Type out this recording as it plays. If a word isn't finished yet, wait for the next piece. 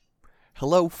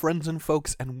Hello, friends and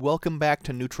folks, and welcome back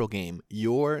to Neutral Game,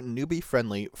 your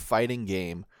newbie-friendly fighting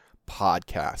game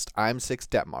podcast. I'm Six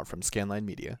Detmar from Scanline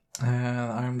Media,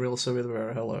 And I'm Real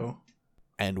Silver. Hello.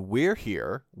 and we're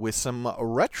here with some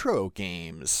retro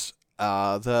games.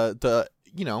 Everything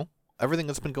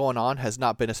that's been going on has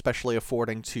not been especially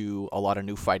affording to a lot of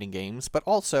new fighting games, but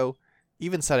also,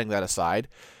 even setting that aside,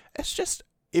 it's just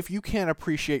if you can't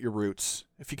appreciate your roots,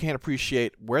 if you can't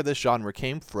appreciate where this genre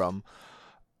came from.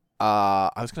 I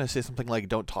was going to say something like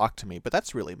 "Don't talk to me," but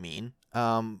that's really mean.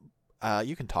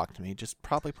 You can talk to me. Just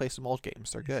probably play some old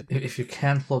games. They're good. If you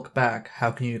can't look back, how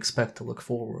can you expect to look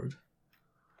forward?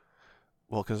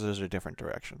 Well, because those are different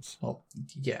directions. Well,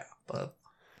 yeah, but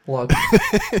look,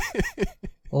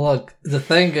 look. The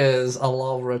thing is, a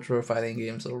lot of retro fighting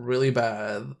games are really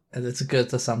bad, and it's good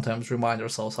to sometimes remind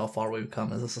ourselves how far we've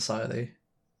come as a society.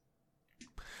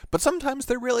 But sometimes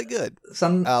they're really good.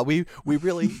 Some We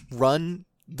really run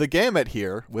the gamut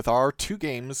here with our two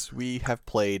games we have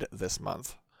played this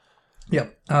month.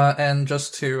 Yep. And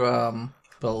just to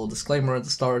put a little disclaimer at the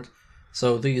start,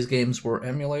 so these games were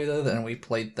emulated, and we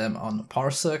played them on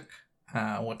Parsec,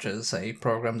 which is a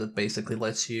program that basically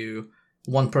lets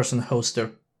one person host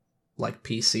their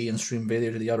PC and stream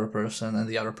video to the other person, and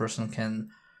the other person can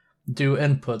do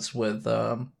inputs with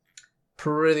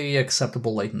pretty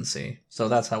acceptable latency. So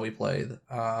that's how we played.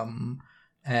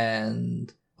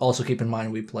 And also keep in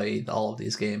mind we played all of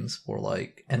these games for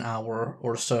an hour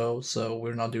or so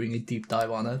we're not doing a deep dive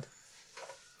on it.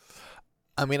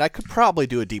 I mean, I could probably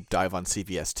do a deep dive on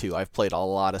CVS2. I've played a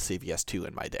lot of CVS2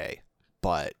 in my day,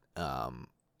 but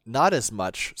not as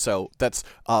much. So that's,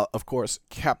 of course,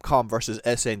 Capcom vs.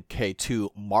 SNK2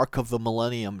 Mark of the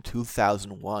Millennium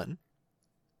 2001,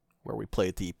 where we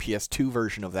played the PS2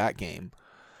 version of that game.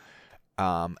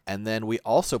 And then we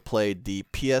also played the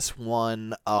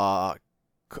PS1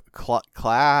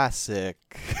 classic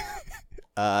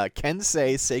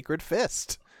Kensei Sacred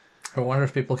Fist. I wonder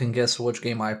if people can guess which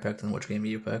game I picked and which game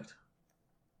you picked.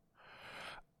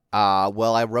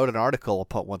 Well, I wrote an article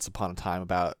once upon a time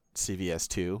about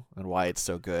CVS2 and why it's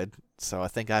so good, so I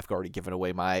think I've already given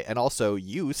away and also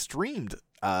you streamed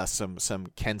some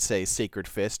Kensei Sacred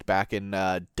Fist back in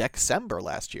December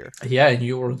last year. Yeah, and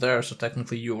you were there, so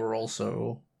technically you were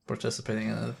also participating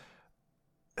in it.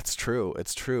 It's true.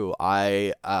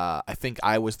 I think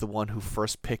I was the one who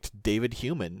first picked David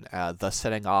Human, thus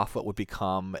setting off what would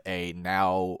become a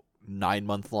now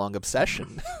 9-month-long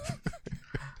obsession.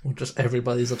 Well, just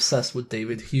everybody's obsessed with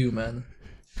David Human.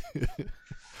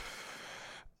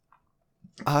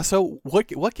 So what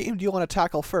game do you want to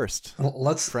tackle first?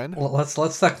 Let's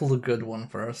tackle the good one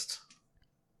first.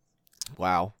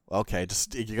 Wow. Okay. This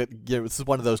is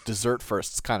one of those dessert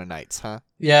firsts kind of nights, huh?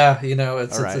 Yeah,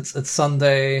 it's All right. it's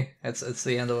Sunday. It's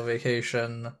the end of a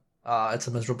vacation. It's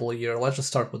a miserable year. Let's just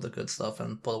start with the good stuff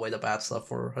and put away the bad stuff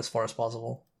for as far as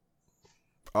possible.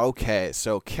 Okay.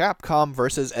 So Capcom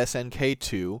vs.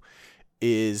 SNK2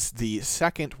 is the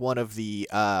second one of the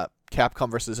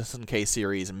Capcom vs. SNK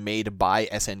series made by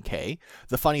SNK.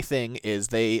 The funny thing is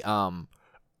the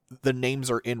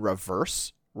names are in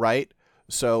reverse, right?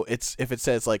 So if it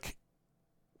says wait,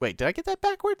 did I get that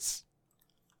backwards?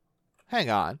 Hang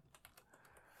on.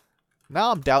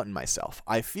 Now I'm doubting myself.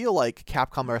 I feel like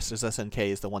Capcom vs. SNK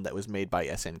is the one that was made by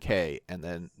SNK, and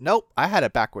then nope, I had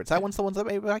it backwards. That one's the one that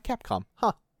was made by Capcom.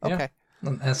 Huh. Okay. Yeah.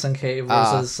 And SNK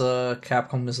versus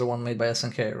Capcom is the one made by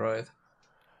SNK, right?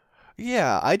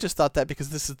 Yeah, I just thought that because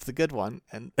this is the good one,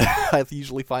 and I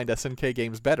usually find SNK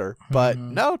games better. But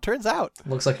no, turns out.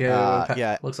 Looks like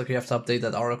looks like you have to update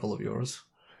that article of yours.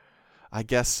 I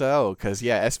guess so, because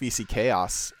SVC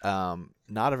Chaos,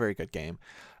 not a very good game.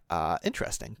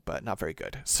 Interesting, but not very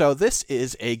good. So this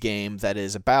is a game that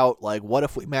is about what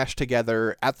if we mashed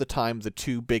together at the time the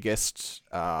two biggest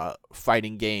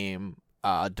fighting game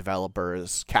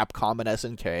developers, Capcom and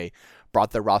SNK,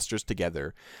 brought their rosters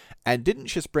together. And didn't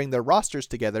just bring their rosters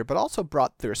together, but also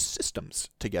brought their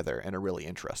systems together in a really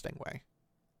interesting way.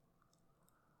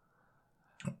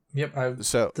 Yep,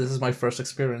 this is my first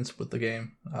experience with the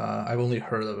game. I've only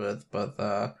heard of it, but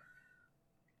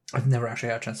I've never actually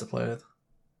had a chance to play it.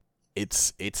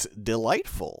 It's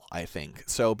delightful, I think.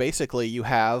 So basically, you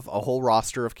have a whole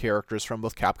roster of characters from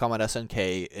both Capcom and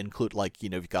SNK, include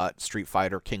you've got Street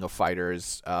Fighter, King of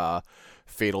Fighters,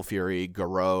 Fatal Fury,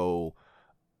 Garou,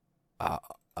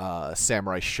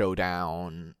 Samurai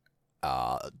Showdown,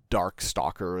 Dark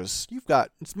Stalkers.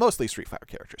 It's mostly Street Fighter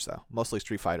characters though, mostly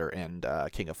Street Fighter and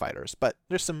King of Fighters. But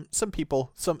there's some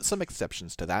people, some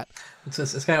exceptions to that.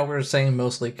 It's kind of weird saying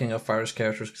mostly King of Fighters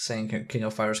characters, saying King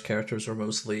of Fighters characters are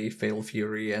mostly Fatal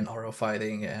Fury and RO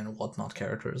Fighting and whatnot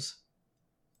characters.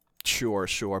 Sure,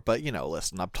 but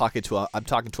listen, I'm talking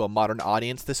to a modern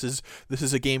audience. This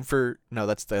is a game for no,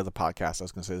 that's the other podcast. I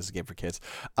was gonna say this is a game for kids.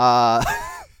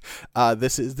 Uh,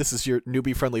 this is your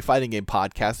newbie friendly fighting game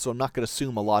podcast, so I'm not gonna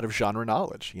assume a lot of genre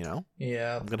knowledge.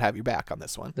 Yeah, I'm gonna have you back on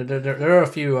this one. there are a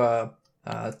few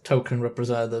token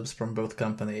representatives from both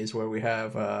companies where we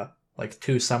have like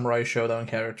two Samurai Showdown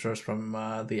characters from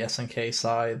the SNK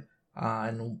side,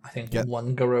 and I think Yep.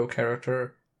 one Garo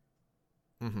character.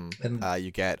 And you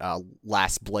get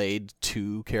Last Blade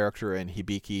 2 character in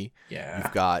Hibiki. Yeah,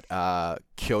 You've got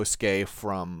Kyosuke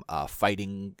from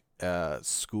Fighting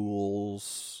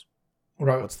Schools.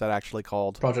 What's that actually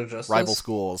called? Project Justice. Rival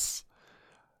Schools.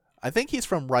 I think he's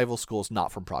from Rival Schools,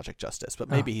 not from Project Justice, but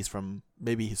maybe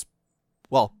he's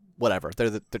well, whatever.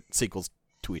 They're the sequels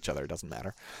to each other. It doesn't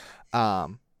matter.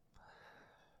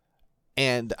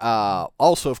 And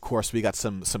also, of course, we got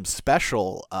some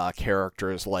special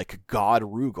characters like God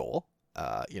Rugal,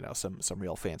 some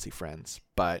real fancy friends.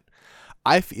 But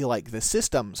I feel like the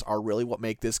systems are really what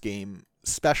make this game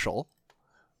special,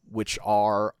 which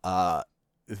are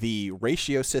the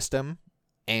ratio system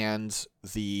and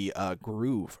the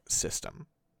groove system.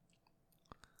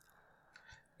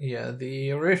 Yeah,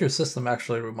 the ratio system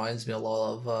actually reminds me a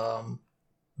lot of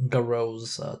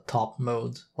Garo's top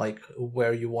mode, like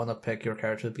where you want to pick your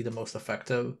character to be the most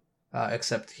effective.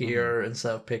 Except here,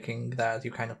 instead of picking that, you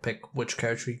kind of pick which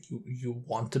character you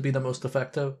want to be the most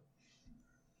effective.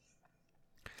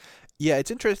 Yeah,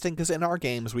 it's interesting because in our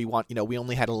games we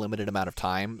only had a limited amount of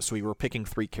time, so we were picking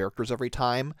 3 characters every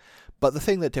time. But the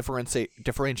thing that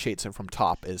differentiates it from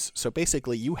top is, so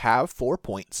basically you have 4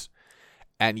 points,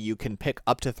 and you can pick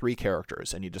up to 3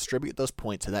 characters, and you distribute those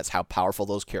points, and that's how powerful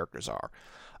those characters are.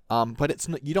 But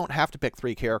you don't have to pick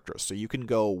 3 characters, so you can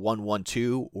go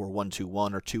 1-1-2 or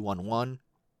 1-2-1 or 2-1-1,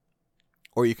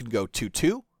 or you can go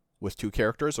 2-2 with 2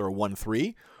 characters, or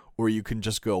 1-3, or you can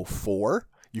just go 4.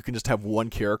 You can just have one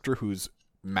character who's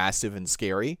massive and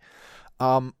scary,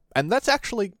 and that's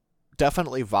actually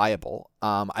definitely viable.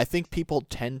 I think people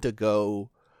tend to go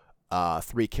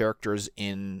 3 characters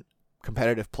in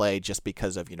competitive play just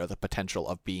because of the potential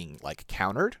of being like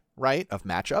countered, right, of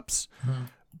matchups.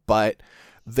 But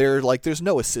there's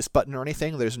no assist button or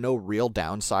anything. There's no real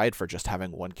downside for just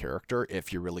having one character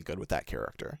if you're really good with that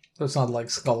character. So it's not like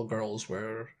Skullgirls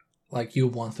where like you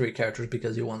want 3 characters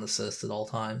because you want assist at all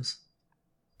times.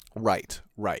 Right.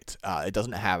 It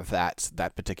doesn't have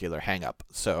that particular hang up.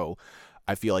 So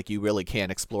I feel like you really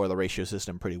can explore the ratio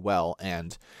system pretty well.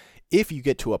 And if you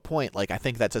get to a point, like I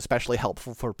think that's especially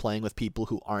helpful for playing with people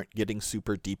who aren't getting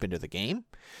super deep into the game,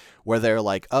 where they're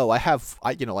like, oh,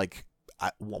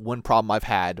 one problem I've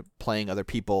had playing other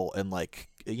people in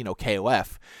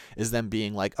KOF is them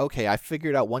being like, okay, I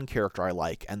figured out one character I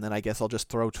like, and then I guess I'll just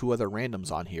throw 2 other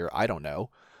randoms on here. I don't know.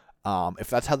 If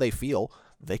that's how they feel,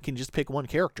 they can just pick one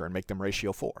character and make them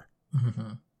ratio 4.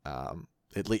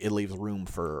 It leaves room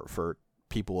for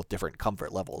people with different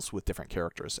comfort levels with different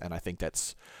characters, and I think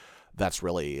that's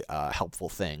really a helpful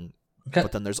thing. Okay.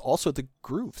 But then there's also the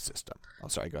groove system. Oh,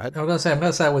 sorry, go ahead. I'm gonna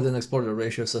say I wouldn't explore the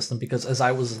ratio system because as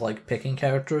I was like picking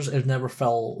characters, it never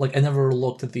felt like I never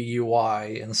looked at the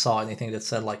UI and saw anything that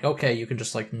said like, okay, you can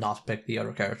just like not pick the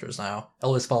other characters now. I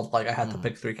always felt like I had to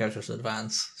pick 3 characters in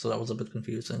advance, so that was a bit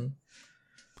confusing.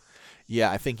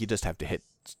 Yeah, I think you just have to hit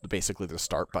basically the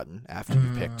start button after you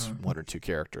picked 1 or 2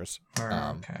 characters.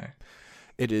 Okay.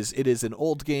 It is an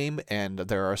old game, and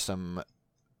there are some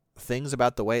things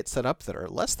about the way it's set up that are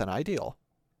less than ideal,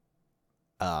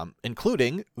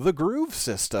 including the groove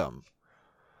system.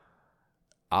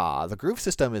 The groove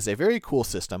system is a very cool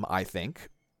system, I think,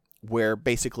 where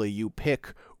basically you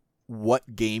pick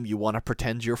what game you want to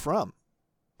pretend you're from.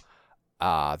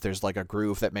 There's like a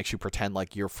groove that makes you pretend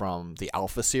like you're from the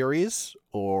Alpha series,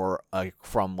 or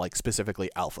from like specifically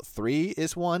Alpha 3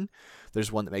 is one.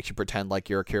 There's one that makes you pretend like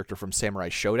you're a character from Samurai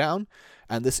Showdown,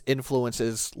 and this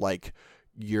influences like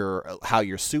how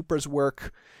your supers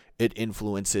work. It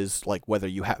influences like whether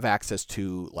you have access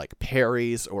to like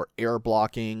parries or air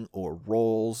blocking or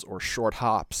rolls or short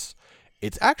hops.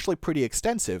 It's actually pretty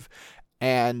extensive,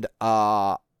 and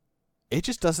it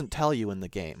just doesn't tell you in the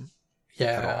game.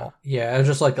 At all. Yeah, it's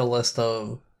just like a list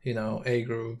of A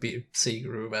groove, B, C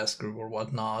groove, S groove, or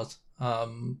whatnot.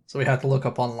 So we had to look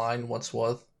up online what's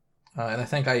what, and I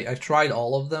think I tried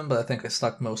all of them, but I think I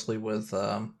stuck mostly with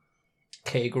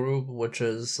K groove, which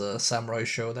is Samurai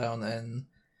Showdown and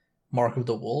Mark of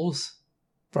the Wolves,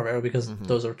 primarily because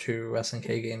those are 2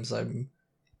 SNK games I'm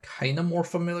kind of more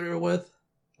familiar with.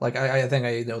 Like I think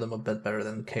I know them a bit better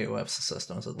than KOF's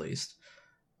systems at least.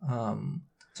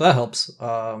 So that helps.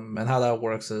 And how that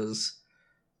works is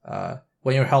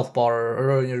when your health bar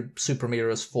or when your super meter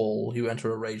is full, you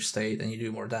enter a rage state and you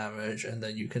do more damage, and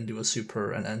then you can do a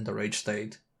super and end the rage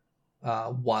state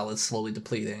while it's slowly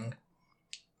depleting.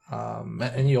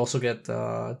 And you also get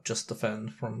Just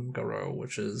Defend from Garou,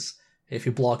 which is if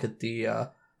you block at the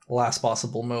last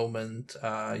possible moment,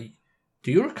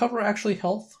 do you recover actually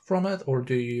health from it, or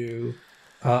do you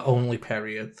only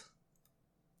parry it?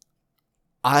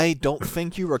 I don't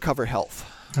think you recover health,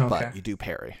 Okay. but you do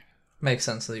parry. Makes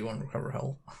sense that you won't recover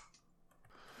health.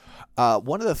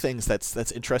 One of the things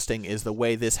that's interesting is the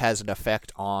way this has an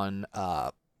effect on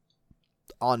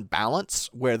balance,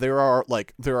 where there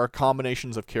are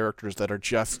combinations of characters that are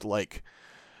just like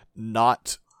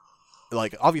not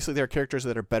like, obviously there are characters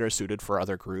that are better suited for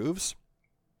other grooves,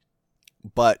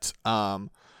 but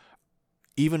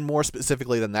even more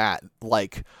specifically than that,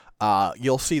 like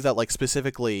you'll see that like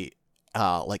specifically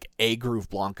like A groove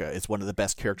Blanca is one of the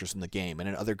best characters in the game, and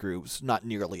in other grooves not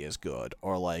nearly as good.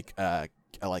 Or like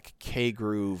K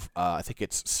groove, I think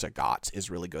it's Sagat is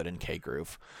really good in K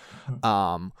groove.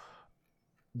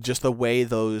 Just the way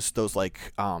those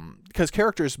like because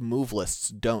characters' move lists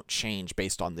don't change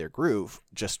based on their groove,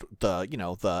 just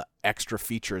the extra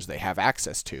features they have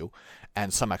access to,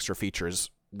 and some extra features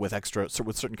with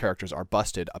certain characters are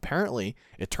busted. Apparently,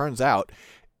 it turns out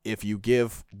if you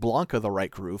give Blanca the right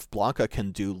groove, Blanca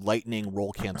can do lightning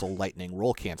roll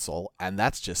cancel, and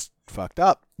that's just fucked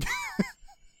up.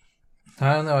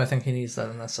 I don't know, I think he needs that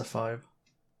in SF5.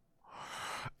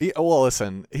 Yeah, well,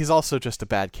 listen, he's also just a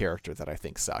bad character that I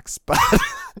think sucks, but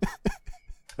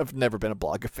I've never been a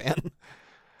Blanca fan.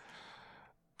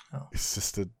 Oh. He's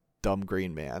just a dumb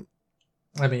green man.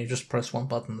 I mean, you just press one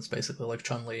button, it's basically like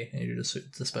Chun-Li, and you just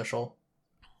it's a special.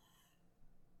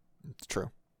 It's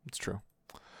true.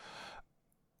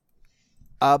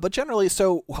 But generally,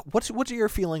 so what are your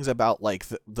feelings about like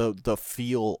the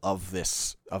feel of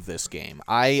this game?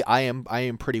 I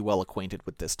am pretty well acquainted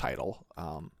with this title,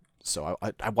 so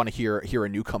I want to hear a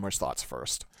newcomer's thoughts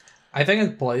first. I think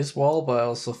it plays well, but I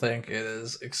also think it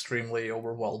is extremely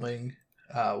overwhelming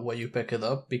when you pick it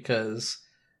up, because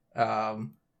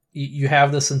you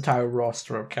have this entire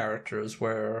roster of characters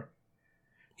where,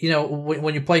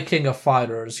 when you play King of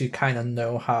Fighters, you kind of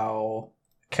know how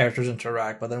characters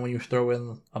interact, but then when you throw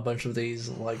in a bunch of these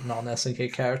like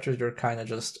non-SNK characters, you're kind of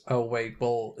just, oh wait,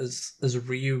 well, is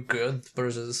Ryu good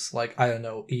versus like, I don't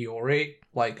know, Iori?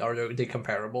 Like, are they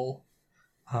comparable?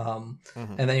 And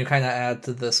then you kind of add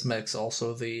to this mix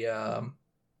also the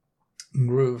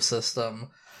groove system,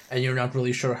 and you're not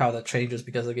really sure how that changes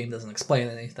because the game doesn't explain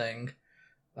anything.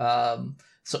 So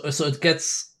it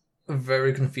gets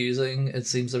very confusing. It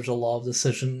seems there's a lot of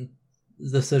decisions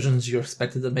you're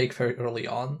expected to make very early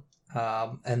on,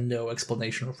 and no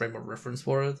explanation or frame of reference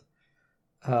for it.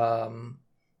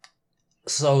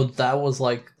 So that was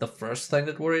like the first thing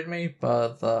that worried me,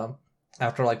 but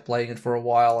after like playing it for a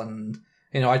while, and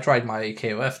I tried my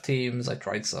KOF teams, I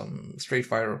tried some Street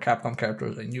Fighter or Capcom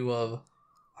characters I knew of,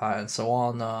 and so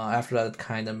on. After that, it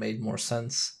kind of made more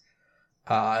sense.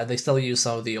 They still use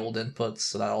some of the old inputs,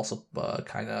 so that also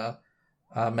kind of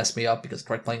messed me up, because I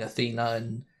tried playing Athena,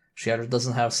 and she either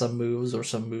doesn't have some moves, or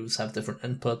some moves have different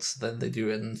inputs than they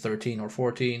do in 13 or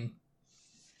 14.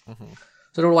 So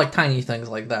there were like tiny things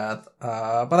like that.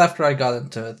 But after I got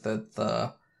into it,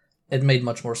 it made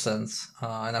much more sense.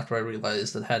 And after I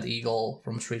realized it had Eagle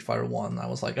from Street Fighter 1, I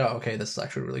was like, oh, okay, this is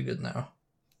actually really good now.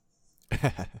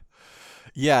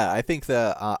 Yeah, I think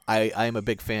I am a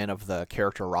big fan of the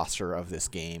character roster of this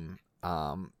game.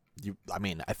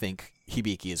 I think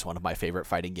Hibiki is one of my favorite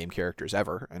fighting game characters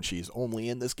ever, and she's only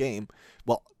in this game,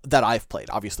 well, that I've played.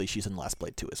 Obviously, she's in Last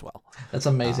Blade 2 as well. That's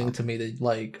amazing to me that,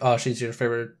 like, oh, she's your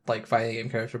favorite, like, fighting game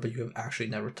character, but you have actually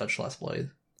never touched Last Blade.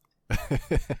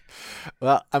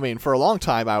 Well, I mean, for a long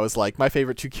time, I was like, my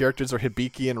favorite two characters are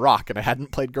Hibiki and Rock, and I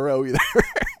hadn't played Garou either.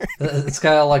 It's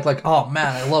kind of like, oh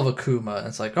man, I love Akuma. And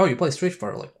it's like, oh, you play Street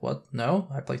Fighter? Like, what? No,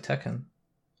 I play Tekken.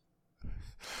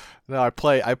 No, I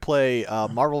play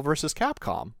Marvel vs.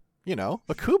 Capcom.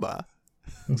 Akuma,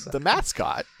 exactly. The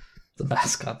mascot. The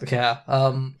mascot, yeah.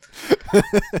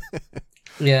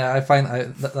 Yeah, I find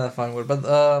that fine word, but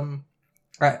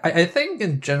I think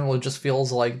in general it just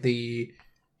feels like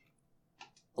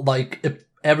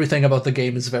everything about the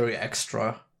game is very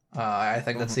extra. I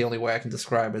think that's the only way I can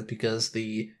describe it, because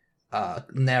the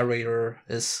narrator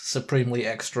is supremely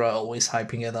extra, always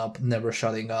hyping it up, never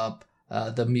shutting up.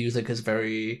 The music is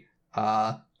very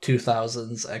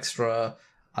 2000s extra.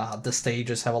 The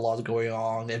stages have a lot going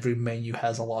on. Every menu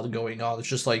has a lot going on. It's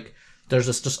just like there's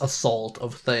just assault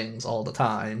of things all the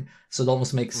time. So it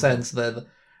almost makes sense that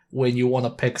when you want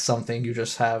to pick something, you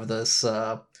just have this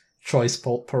choice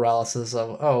paralysis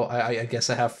of, oh, I guess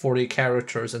I have 40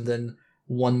 characters and then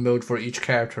one mode for each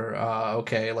character.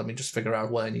 Okay, let me just figure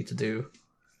out what I need to do.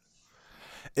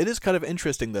 It is kind of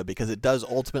interesting, though, because it does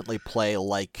ultimately play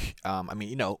like,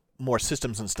 more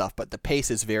systems and stuff, but the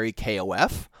pace is very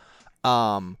KOF,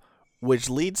 which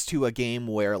leads to a game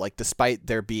where, like, despite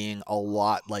there being a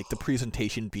lot, like, the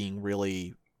presentation being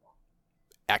really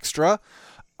extra,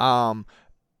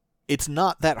 it's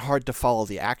not that hard to follow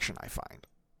the action, I find.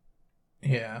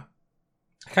 Yeah.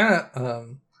 I kind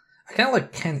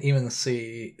of can't even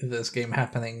see this game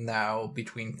happening now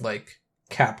between, like,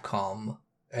 Capcom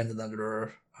and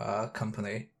another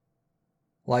company.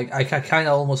 Like, I kind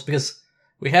of almost, because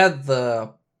we had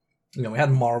we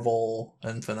had Marvel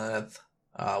Infinite,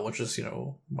 which is,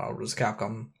 Marvel's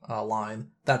Capcom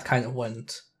line. That kind of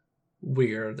went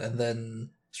weird. And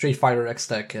then Street Fighter X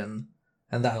Tekken,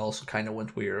 and that also kind of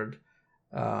went weird.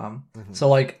 So,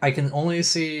 like, I can only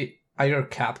see either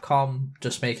Capcom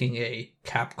just making a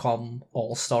Capcom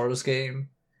All-Stars game,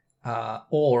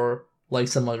 or like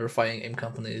some other fighting game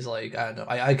companies, like, I don't know,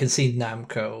 I can see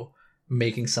Namco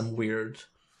making some weird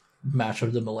Match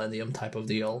of the Millennium type of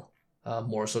deal,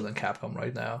 more so than Capcom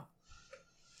right now.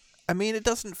 I mean, it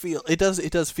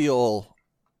does feel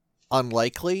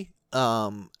unlikely,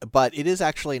 but it is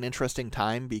actually an interesting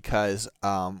time because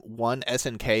one,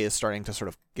 SNK is starting to sort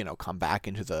of come back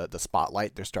into the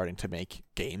spotlight. They're starting to make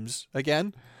games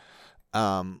again.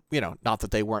 Not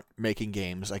that they weren't making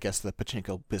games. I guess the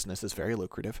pachinko business is very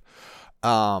lucrative.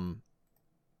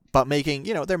 But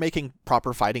they're making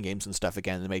proper fighting games and stuff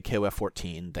again. They made KOF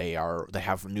 14. They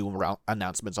have new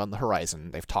announcements on the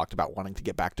horizon. They've talked about wanting to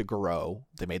get back to Garo.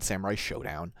 They made Samurai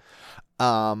Showdown.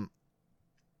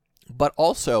 But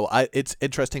also, it's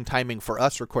interesting timing for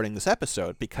us recording this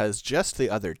episode because just the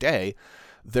other day,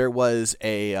 there was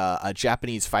a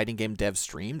Japanese fighting game dev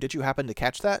stream. Did you happen to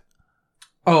catch that?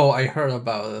 Oh, I heard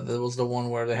about it. It was the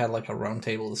one where they had like a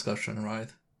roundtable discussion, right?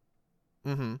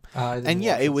 Mm-hmm. And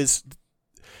yeah, it was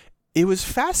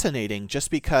fascinating just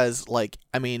because, like,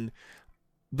 I mean,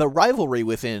 the rivalry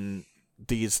between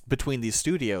these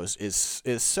studios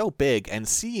is so big, and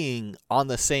seeing on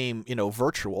the same,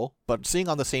 virtual, but seeing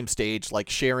on the same stage, like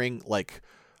sharing like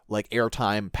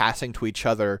airtime, passing to each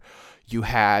other, you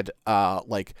had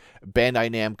like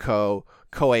Bandai Namco,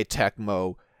 Koei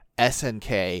Tecmo,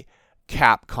 SNK,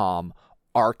 Capcom,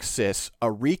 ArcSys,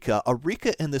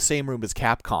 Arika in the same room as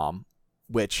Capcom,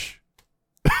 which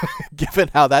given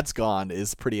how that's gone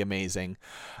is pretty amazing.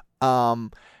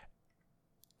 And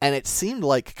it seemed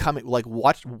like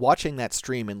watching that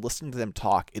stream and listening to them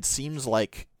talk, it seems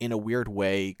like in a weird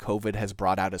way COVID has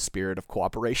brought out a spirit of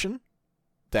cooperation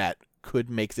that could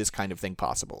make this kind of thing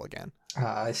possible again.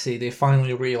 I see. They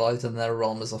finally realized that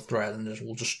NetherRealm is a threat and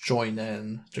will just join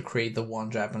in to create the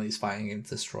one Japanese fighting game to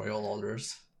destroy all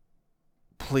others.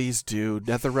 Please do.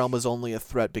 NetherRealm is only a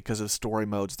threat because of story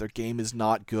modes. Their game is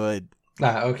not good.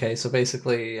 Okay. So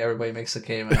basically, everybody makes a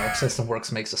game and our System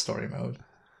Works makes a story mode.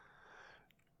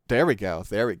 There we go.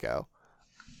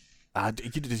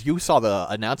 You saw the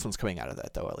announcements coming out of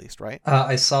that, though, at least, right?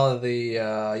 I saw the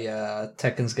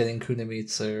Tekken's getting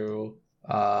Kunimitsu.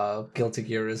 Guilty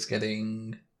Gear is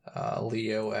getting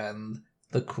Leo and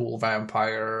the cool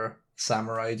vampire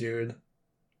samurai dude.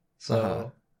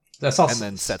 So that's also, and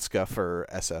then Setsuka for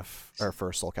SF or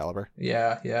for Soul Calibur.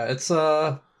 Yeah, it's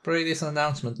a pretty decent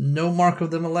announcement. No Mark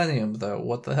of the Millennium though.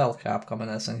 What the hell, Capcom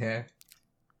and SNK?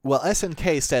 Well,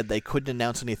 SNK said they couldn't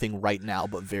announce anything right now,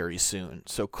 but very soon.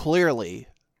 So clearly,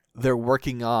 they're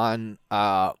working on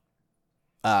Capcom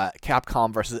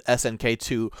versus SNK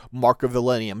 2 Mark of the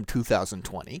Millennium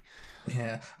 2020.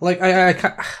 Yeah, like I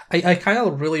kind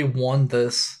of really want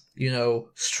this,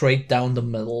 straight down the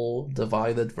middle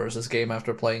divided versus game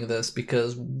after playing this,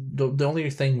 because the only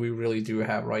thing we really do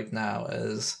have right now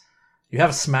is you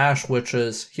have Smash, which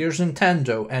is here's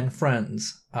Nintendo and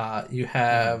friends. You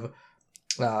have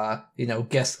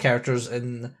guest characters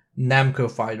in Namco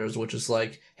Fighters, which is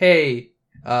like, hey,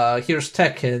 here's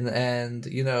Tekken, and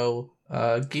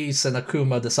Geese and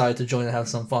Akuma decide to join and have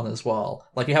some fun as well.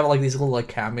 Like, you have like these little like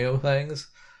cameo things,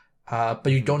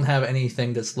 but you don't have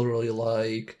anything that's literally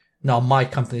like, no, my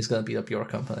company's gonna beat up your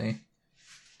company.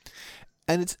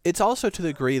 And it's also to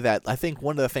the degree that I think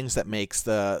one of the things that makes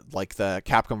the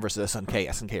Capcom versus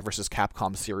SNK versus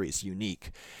Capcom series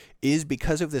unique is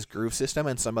because of this groove system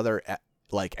and some other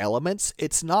elements.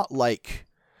 It's not like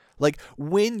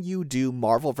when you do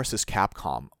Marvel versus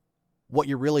Capcom, what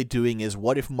you're really doing is,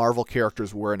 what if Marvel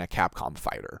characters were in a Capcom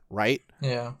fighter, right?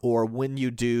 Yeah. Or when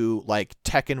you do like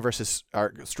Tekken versus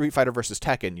or Street Fighter versus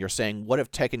Tekken, you're saying, what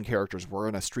if Tekken characters were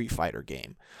in a Street Fighter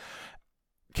game?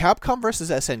 Capcom versus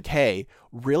SNK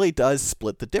really does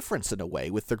split the difference in a way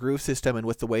with the groove system and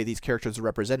with the way these characters are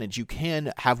represented. You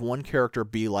can have one character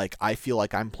be like, I feel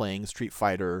like I'm playing Street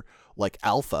Fighter like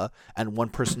Alpha, and one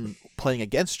person playing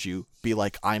against you be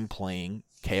like, I'm playing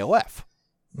KOF.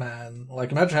 Man,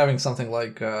 like imagine having something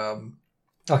like I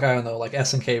don't know, like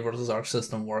SNK versus Arc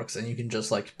System works, and you can just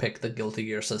like pick the Guilty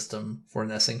Gear system for an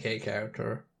SNK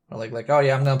character, or like oh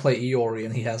yeah, I'm gonna play Iori,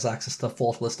 and he has access to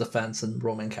faultless defense and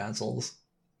roaming cancels.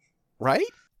 Right?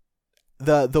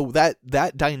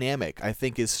 That dynamic I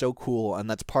think is so cool, and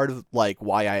that's part of like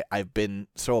why I've been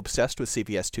so obsessed with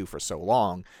CVS2 for so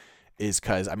long, is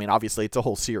because I mean obviously it's a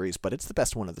whole series, but it's the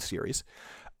best one of the series.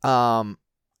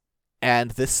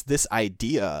 And this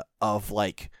idea of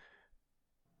like,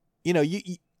 you know,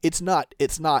 it's not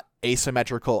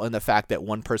asymmetrical in the fact that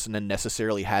one person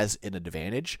necessarily has an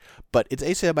advantage, but it's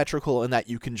asymmetrical in that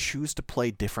you can choose to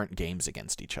play different games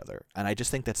against each other, and I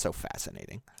just think that's so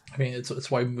fascinating. I mean,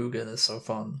 it's why Mugen is so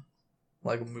fun.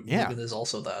 Like Mugen is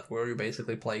also that, where you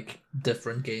basically play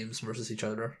different games versus each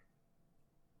other.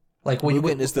 Like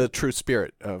Mugen is the true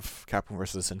spirit of Capcom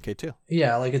vs. SNK2.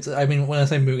 Yeah, like it's. I mean, when I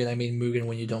say Mugen, I mean Mugen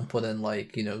when you don't put in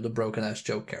like the broken ass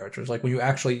joke characters. Like when you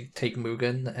actually take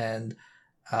Mugen and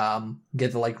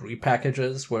get the like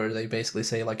repackages where they basically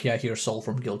say like, yeah, here's Soul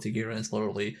from Guilty Gear, and it's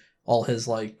literally all his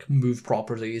like move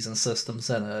properties and systems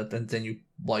in it, and then you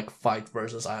like fight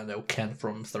versus I don't know Ken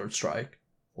from Third Strike.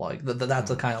 Like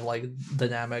that's the kind of like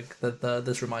dynamic that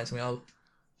this reminds me of.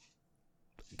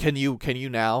 Can you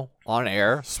now on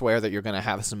air swear that you're going to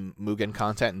have some Mugen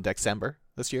content in December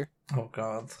this year? Oh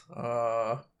God,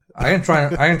 I can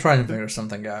try and figure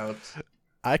something out.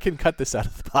 I can cut this out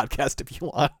of the podcast if you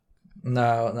want.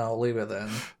 No, leave it then.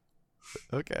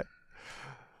 Okay.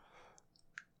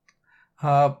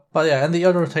 But yeah, and the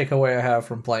other takeaway I have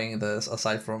from playing this,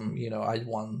 aside from I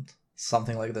want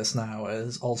something like this now,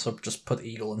 is also just put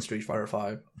Eagle in Street Fighter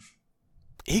V.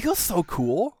 Eagle's so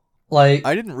cool. Like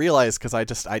I didn't realize because I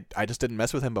just didn't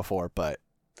mess with him before, but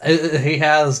he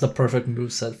has the perfect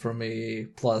moveset for me.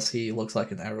 Plus, he looks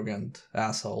like an arrogant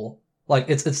asshole. Like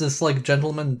it's this like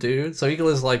gentleman dude. So Eagle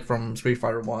is like from Street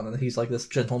Fighter 1, and he's like this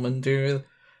gentleman dude.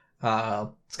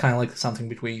 It's kind of like something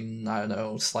between I don't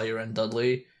know Slayer and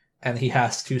Dudley, and he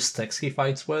has 2 sticks he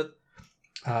fights with.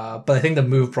 But I think the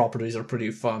move properties are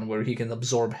pretty fun, where he can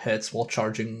absorb hits while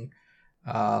charging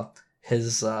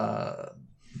his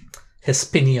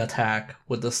spinny attack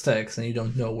with the sticks, and you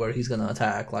don't know where he's gonna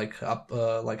attack, like up,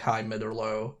 like high, mid, or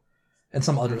low, and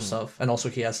some other stuff. And also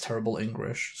he has terrible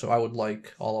English, so I would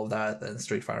like all of that in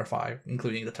Street Fighter V,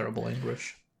 including the terrible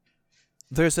English.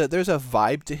 There's a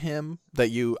vibe to him that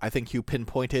I think you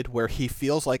pinpointed, where he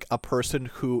feels like a person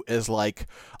who is like,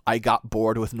 I got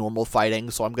bored with normal fighting,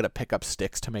 so I'm gonna pick up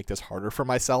sticks to make this harder for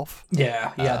myself.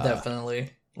 Yeah, definitely.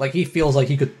 Like he feels like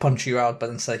he could punch you out, but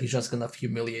instead he's just gonna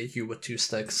humiliate you with 2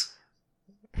 sticks.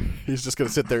 He's just gonna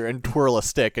sit there and twirl a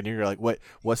stick, and you're like,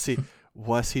 what's he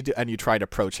do? And you try to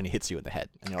approach, and he hits you in the head,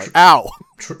 and you're like, ow!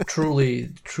 Truly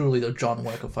the John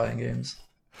Wick of fighting games.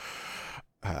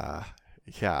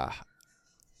 Yeah.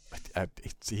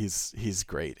 He's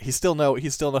great. He's still no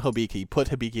Hibiki. Put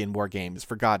Hibiki in more games,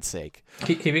 for God's sake.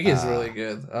 Hibiki is really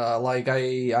good. Like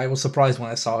I was surprised when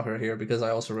I saw her here, because I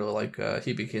also really like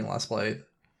Hibiki in Last Blade.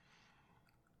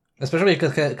 Especially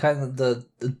because kind of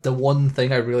the one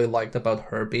thing I really liked about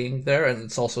her being there, and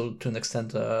it's also to an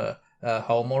extent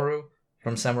Haomoru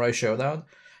from Samurai Showdown,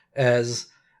 is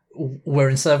where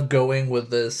instead of going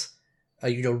with this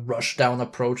rush down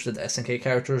approach that SNK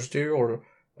characters do, or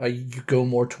you go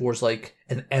more towards like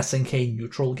an SNK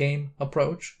neutral game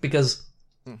approach, because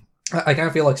I kind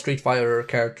of feel like Street Fighter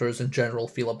characters in general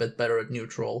feel a bit better at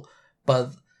neutral,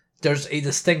 but there's a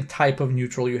distinct type of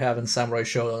neutral you have in Samurai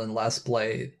Showdown and Last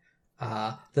Blade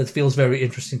that feels very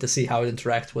interesting to see how it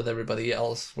interacts with everybody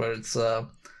else, where it's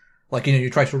like you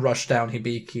try to rush down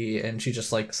Hibiki and she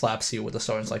just like slaps you with the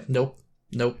sword and it's like nope,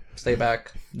 stay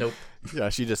back, nope. Yeah,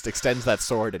 she just extends that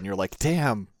sword and you're like,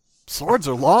 damn, swords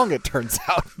are long, it turns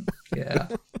out. Yeah.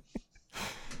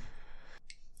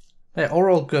 Hey,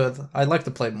 overall good. I'd like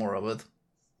to play more of it.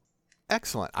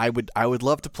 Excellent. I would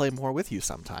love to play more with you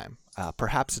sometime.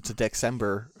 Perhaps it's a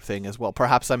December thing as well.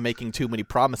 Perhaps I'm making too many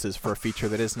promises for a feature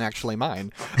that isn't actually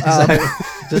mine.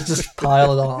 Just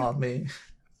pile it on me.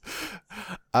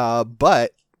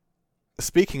 But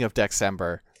speaking of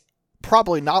December,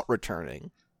 probably not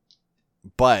returning,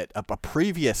 but a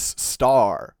previous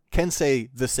star, Kensei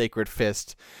the Sacred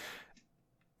Fist.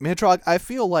 Mantrog, I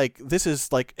feel like this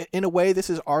is like, in a way, this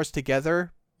is ours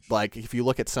together. Like, if you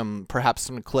look at perhaps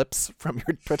some clips from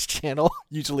your Twitch channel,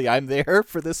 usually I'm there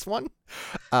for this one.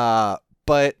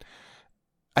 But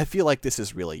I feel like this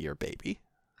is really your baby.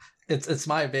 it's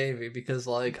my baby because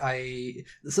like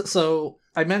so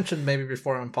I mentioned maybe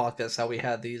before on podcast how we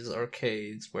had these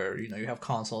arcades where you have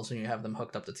consoles and you have them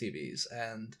hooked up to TVs,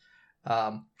 and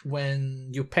when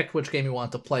you pick which game you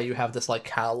want to play, you have this like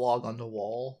catalog on the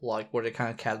wall, like where they kind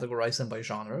of categorize them by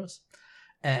genres,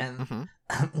 and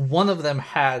Hmm. one of them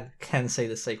had Kensei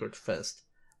the Sacred Fist,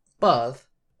 but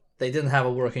they didn't have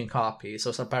a working copy,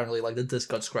 so it's apparently like the disc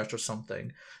got scratched or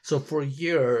something. So for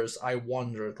years, I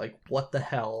wondered like, what the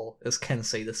hell is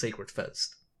Kensei the Sacred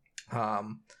Fist?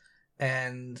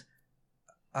 And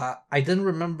I didn't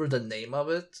remember the name of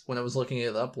it when I was looking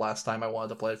it up last time I wanted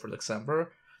to play it for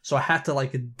December. So I had to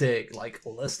like dig like a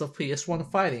list of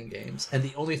PS1 fighting games, and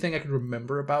the only thing I could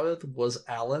remember about it was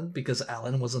Alan, because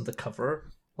Alan was on the cover,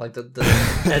 like the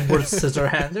Edward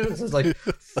Scissorhands. It's like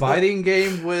fighting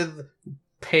game with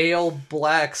pale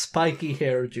black spiky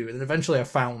hair dude, and eventually I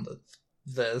found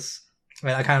this, and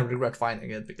I kind of regret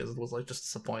finding it because it was like just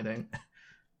disappointing.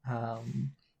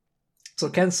 So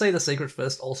Kensei the Sacred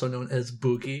Fist, also known as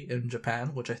Boogie in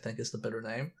Japan, which I think is the better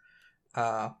name,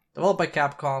 developed by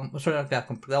Capcom, sorry not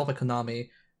Capcom, developed by Konami,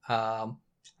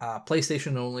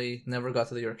 PlayStation only, never got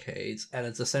to the arcades, and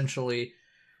it's essentially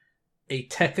a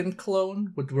Tekken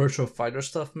clone with Virtua Fighter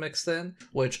stuff mixed in,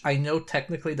 which I know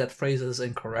technically that phrase is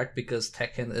incorrect because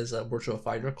Tekken is a Virtua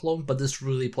Fighter clone, but this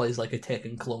really plays like a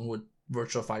Tekken clone with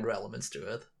Virtua Fighter elements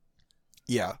to it.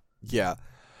 Yeah, yeah.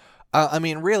 I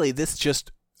mean, really, this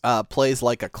just plays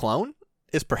like a clone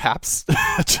is perhaps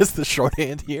just the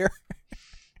shorthand here.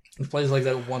 It plays like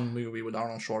that one movie with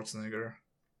Arnold Schwarzenegger.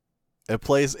 It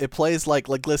plays like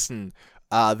listen,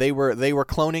 they were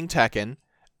cloning Tekken.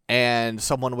 And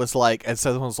someone was like,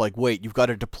 wait, you've got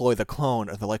to deploy the clone.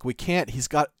 And they're like, we can't. He's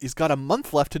got a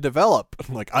month left to develop.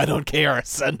 I'm like, I don't care.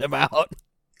 Send him out.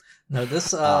 No,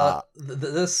 this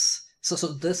this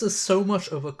is so much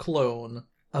of a clone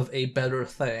of a better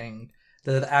thing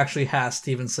that it actually has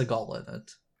Steven Seagal in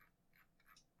it.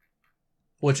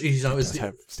 Which is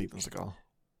have Steven Seagal.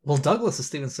 Well, Douglas is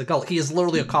Steven Seagal. He is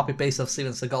literally a copy paste of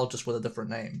Steven Seagal, just with a different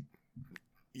name.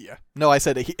 Yeah. No, I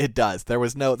said it does. There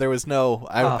was no.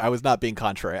 I was not being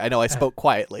contrary. I know I spoke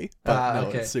quietly, but no,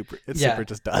 okay. It's super. Super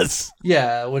just does.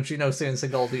 Yeah, which Steven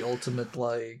Seagal, the ultimate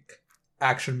like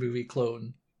action movie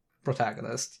clone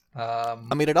protagonist.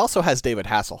 I mean, it also has David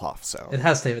Hasselhoff, so it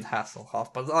has David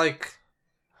Hasselhoff, but like,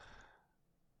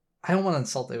 I don't want to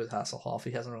insult David Hasselhoff.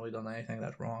 He hasn't really done anything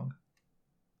that wrong,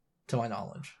 to my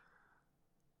knowledge.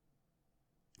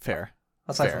 Fair.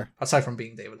 Aside from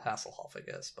being David Hasselhoff, I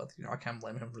guess, but I can't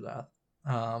blame him for that.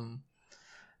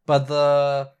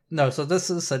 So this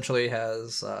essentially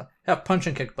has you have punch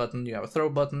and kick button, you have a throw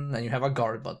button, and you have a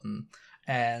guard button.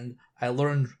 And I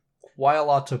learned quite a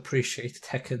lot to appreciate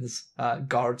Tekken's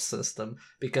guard system,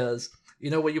 because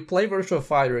when you play Virtua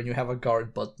Fighter and you have a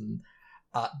guard button,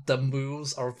 the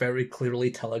moves are very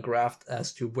clearly telegraphed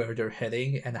as to where they're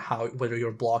hitting and whether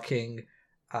you're blocking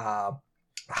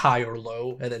high or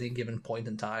low at any given point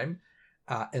in time.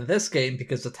 In this game,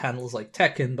 because it handles like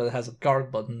Tekken, but it has a guard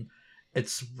button,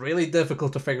 it's really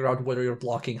difficult to figure out whether you're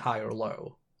blocking high or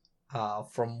low.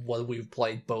 From what we've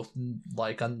played both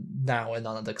like on now and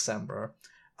on December.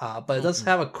 But it does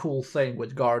have a cool thing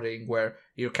with guarding where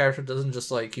your character doesn't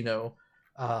just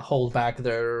hold back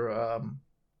their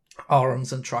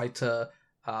arms and try to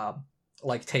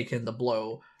take in the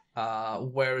blow.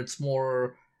 Where it's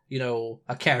more,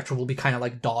 a character will be kind of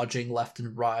like dodging left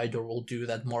and right, or will do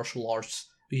that martial arts,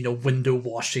 window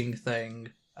washing thing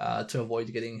to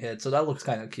avoid getting hit. So that looks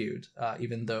kind of cute,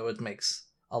 even though it makes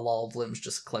a lot of limbs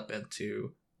just clip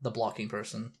into the blocking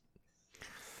person.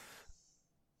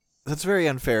 That's very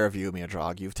unfair of you,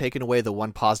 Miyadrog. You've taken away the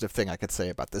one positive thing I could say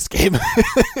about this game.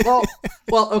 well,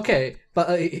 okay, but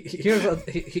I'm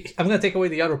going to take away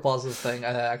the other positive thing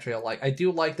I actually like. I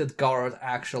do like that guard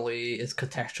actually is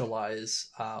contextualized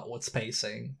with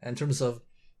spacing, in terms of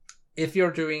if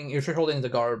you're holding the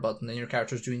guard button and your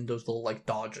character's doing those little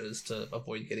dodges to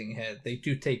avoid getting hit, they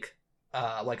do take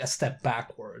a step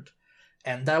backward.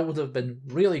 And that would have been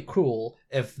really cool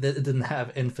if it didn't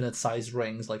have infinite size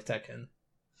rings like Tekken.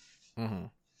 Mm-hmm.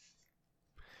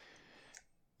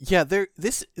 Yeah,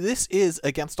 this is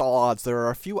against all odds. There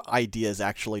are a few ideas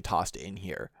actually tossed in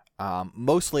here.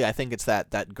 Mostly, I think it's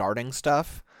that guarding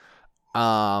stuff.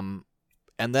 And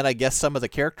then I guess some of the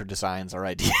character designs are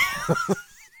ideas.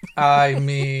 I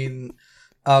mean,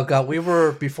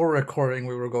 before recording,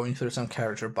 we were going through some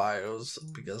character bios,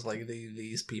 because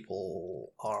these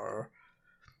people are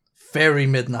very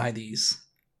mid-90s.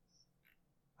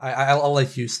 I'll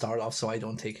let you start off so I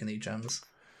don't take any gems.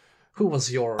 Who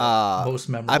was your most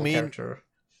memorable character?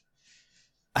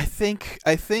 I think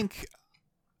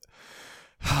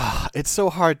It's so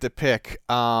hard to pick.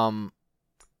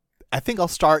 I think I'll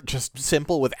start just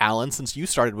simple with Alan, since you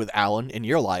started with Alan in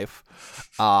your life.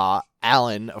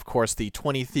 Alan, of course, the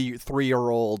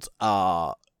 23-year-old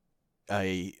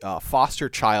foster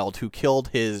child who killed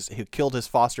his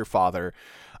foster father.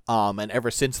 And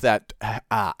ever since that,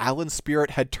 Alan's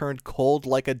spirit had turned cold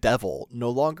like a devil, no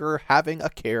longer having a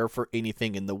care for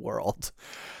anything in the world.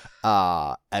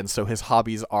 And so his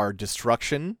hobbies are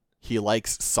destruction. He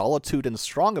likes solitude and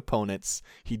strong opponents.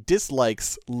 He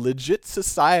dislikes legit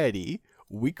society,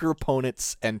 weaker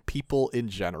opponents, and people in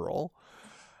general.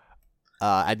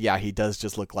 And yeah, he does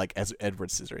just look like Edward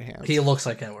Scissorhands. He looks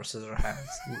like Edward Scissorhands.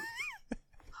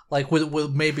 Like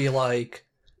with maybe like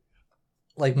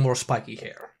more spiky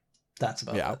hair. That's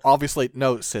about it. Obviously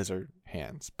no scissor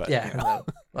hands, but yeah, no.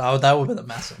 Oh, that would have been a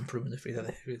massive improvement if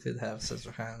we did have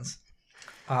scissor hands.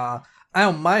 I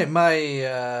don't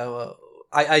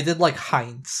I did like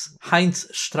Heinz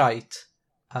Streit.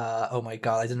 Oh my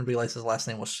god, I didn't realize his last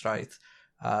name was Streit.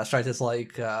 Streit is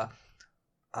like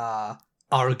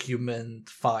argument,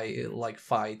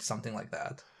 fight, something like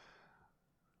that.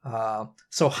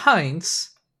 So Heinz,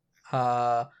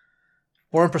 born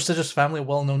in prestigious family,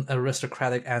 well-known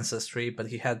aristocratic ancestry, but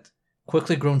he had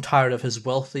quickly grown tired of his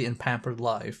wealthy and pampered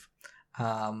life.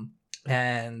 My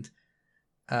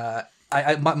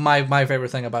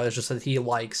favorite thing about it is just that he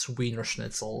likes Wiener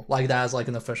Schnitzel. Like, that is like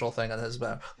an official thing on his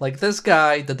back. Like, this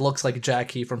guy that looks like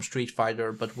Jackie from Street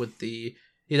Fighter, but with the,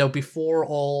 before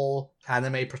all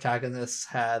anime protagonists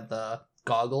had the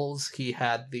goggles, he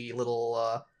had the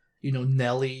little,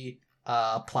 Nelly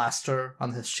plaster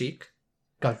on his cheek.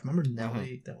 God, remember Nelly?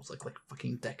 Mm-hmm. That was like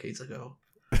fucking decades ago.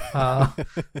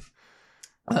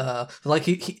 Like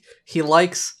he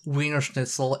likes Wiener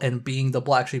Schnitzel and being the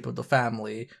black sheep of the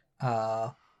family.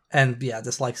 And yeah,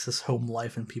 dislikes his home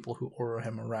life and people who order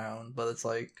him around. But it's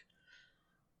like,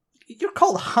 you're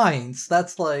called Heinz.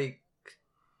 That's like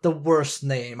the worst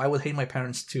name. I would hate my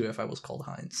parents too if I was called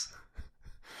Heinz.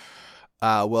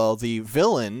 Well, the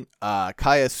villain,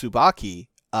 Kaya Tsubaki,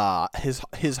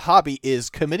 his hobby is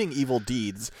committing evil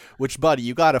deeds, which, buddy,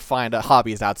 you gotta find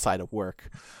hobbies outside of work.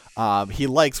 He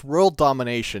likes world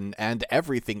domination and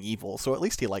everything evil, so at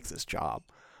least he likes his job.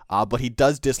 But he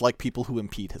does dislike people who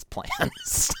impede his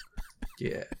plans.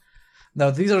 Yeah.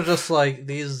 No, these are just like,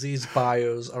 these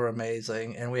bios are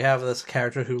amazing, and we have this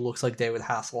character who looks like David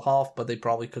Hasselhoff, but they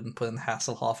probably couldn't put in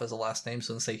Hasselhoff as a last name,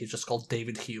 so instead he's just called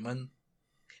David Human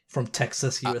from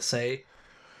Texas, USA.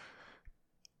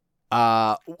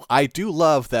 I do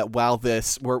love that while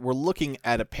we're looking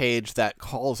at a page that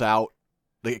calls out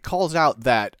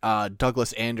that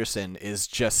Douglas Anderson is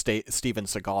just Steven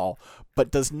Seagal,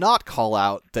 but does not call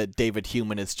out that David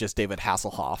Human is just David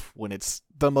Hasselhoff when it's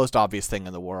the most obvious thing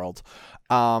in the world.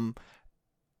 And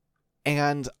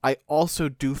I also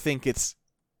do think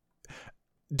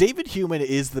David Human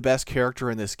is the best character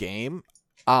in this game,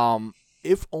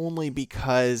 if only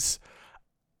because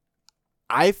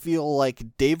I feel like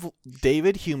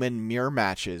David Human mirror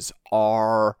matches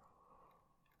are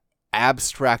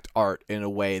abstract art in a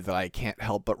way that I can't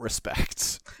help but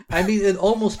respect. I mean, it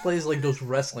almost plays like those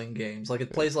wrestling games. Like,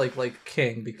 it plays like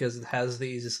King, because it has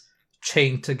these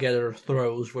chained together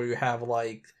throws where you have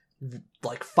like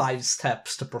 5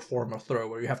 steps to perform a throw,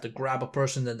 where you have to grab a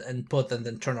person and input and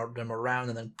then turn them around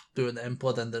and then do an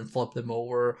input and then flip them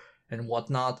over and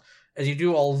whatnot. And you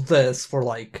do all this for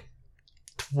like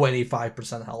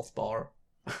 25% health bar.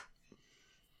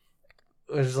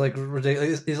 It's like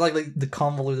ridiculous. It's like the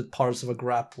convoluted parts of a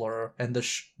grappler and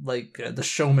the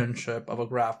showmanship of a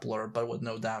grappler, but with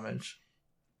no damage.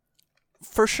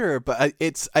 For sure, but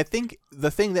I think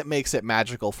the thing that makes it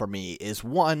magical for me is,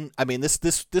 one, I mean, this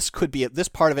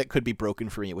part of it could be broken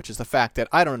for me, which is the fact that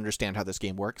I don't understand how this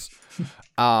game works.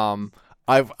 I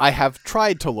have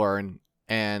tried to learn,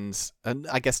 and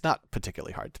I guess not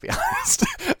particularly hard, to be honest.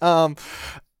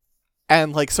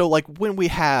 And like, so like when we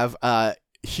have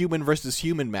human versus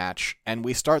human match and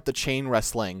we start the chain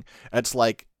wrestling, it's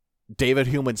like David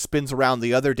Human spins around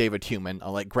the other David Human,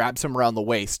 like grabs him around the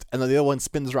waist, and then the other one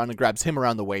spins around and grabs him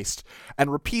around the waist,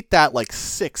 and repeat that like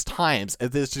 6 times,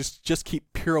 and they just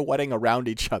keep pirouetting around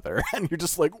each other, and you're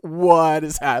just like, what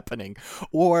is happening?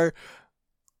 Or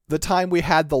the time we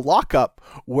had the lockup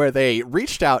where they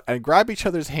reached out and grabbed each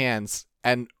other's hands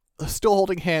and, still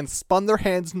holding hands, spun their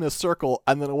hands in a circle,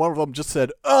 and then one of them just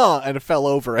said, and it fell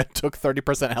over and took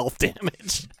 30% health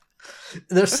damage.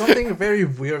 There's something very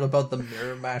weird about the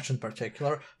mirror match in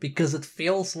particular, because it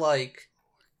feels like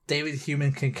David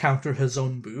Human can counter his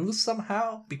own moves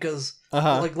somehow, because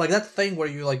like that thing where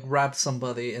you like grab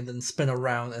somebody and then spin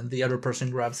around and the other person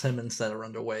grabs him instead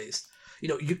around the waist.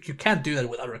 you can't do that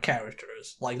with other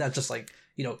characters. Like, that's just like,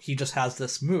 he just has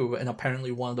this move, and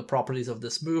apparently one of the properties of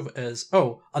this move is,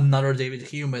 another David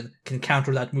Human can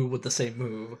counter that move with the same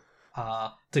move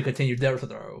to continue their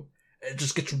throw. It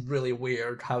just gets really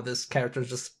weird how this character is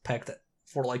just picked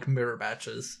for, like, mirror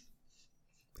matches.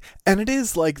 And it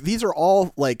is, like, these are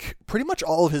all, like, pretty much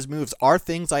all of his moves are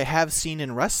things I have seen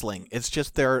in wrestling. It's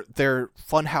just their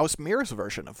Funhouse Mirrors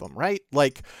version of them, right?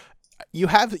 Like, you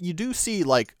do see,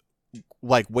 like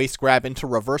waist grab into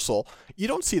reversal. You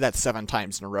don't see that 7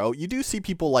 times in a row. You do see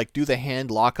people, like, do the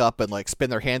hand lock up and, like, spin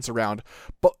their hands around,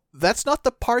 but that's not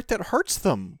the part that hurts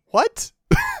them. What?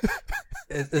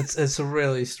 It's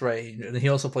really strange, and he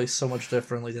also plays so much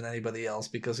differently than anybody else,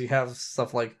 because you have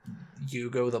stuff like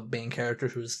Yugo, the main character,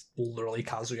 who's literally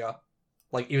Kazuya.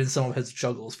 Like, even some of his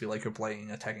juggles feel like you're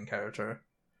playing a Tekken character.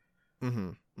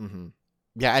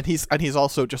 Yeah, and he's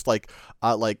also just like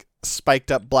spiked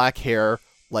up black hair,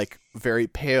 like very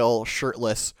pale,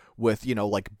 shirtless, with,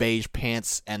 like beige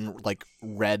pants and like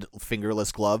red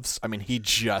fingerless gloves. I mean, he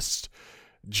just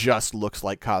looks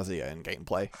like Kazuya in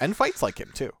gameplay, and fights like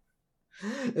him too.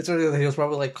 It's really, he was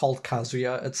probably like called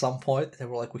Kazuya at some point. They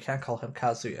were like, we can't call him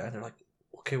Kazuya, and they're like,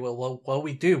 okay, well, what do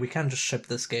we do? We can't just ship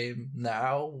this game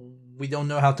now. We don't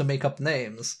know how to make up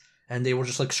names. And they were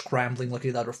just like scrambling, looking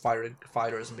at other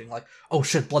fighters and being like, oh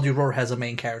shit, Bloody Roar has a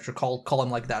main character. Call him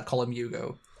like that. Call him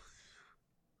Yugo.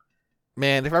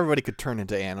 Man, if everybody could turn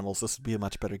into animals, this would be a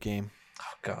much better game.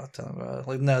 Oh god, tell me about it.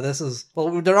 Like, no, this is,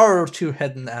 well, there are 2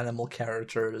 hidden animal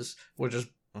characters, which is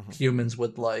humans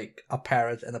with like a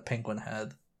parrot and a penguin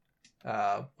head.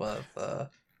 No,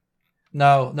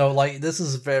 like, this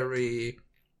is very,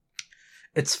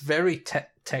 it's very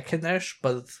Tekken-ish,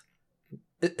 but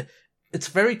it's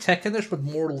very Tekken-ish, but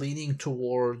more leaning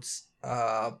towards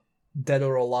Dead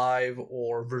or Alive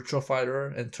or Virtua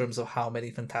Fighter in terms of how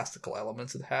many fantastical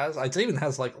elements it has. It even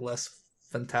has like less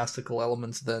fantastical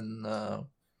elements than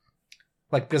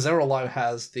like, because Dead or Alive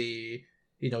has the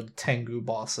Tengu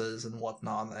bosses and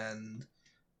whatnot, and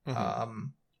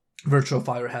Virtua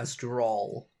Fighter has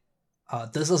Dural.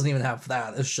 This doesn't even have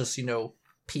that. It's just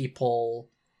people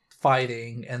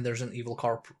fighting, and there's an evil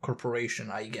corporation,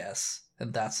 I guess,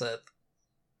 and that's it.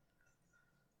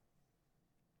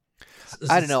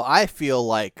 I don't know. I feel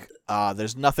like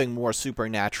there's nothing more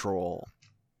supernatural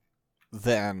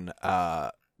than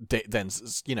Steven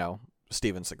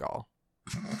Seagal.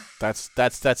 That's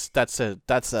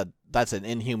an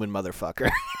inhuman motherfucker.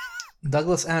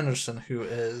 Douglas Anderson, who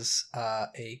is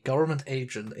a government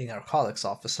agent, a narcotics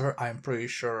officer. I'm pretty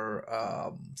sure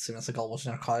Steven Seagal was a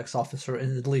narcotics officer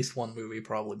in at least one movie,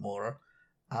 probably more.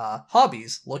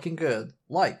 Hobbies, looking good.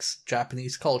 Likes,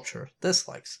 Japanese culture.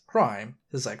 Dislikes, crime,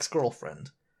 his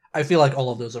ex-girlfriend. I feel like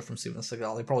all of those are from Steven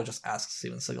Seagal. They probably just asked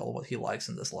Steven Seagal what he likes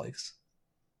and dislikes.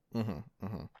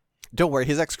 Don't worry,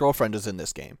 his ex-girlfriend is in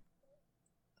this game.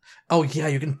 Oh yeah,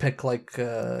 you can pick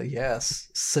yes,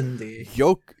 Cindy.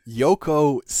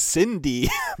 Yoko Cindy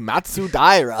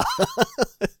Matsudaira.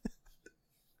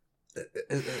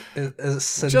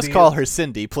 Cindy, just call her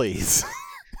Cindy, please.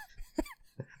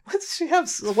 What does she have?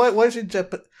 Why is she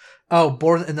Japan? Oh,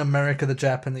 born in America, the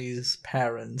Japanese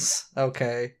parents.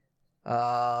 Okay.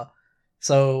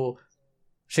 So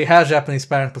she has Japanese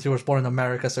parents, but she was born in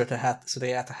America, so they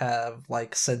had to have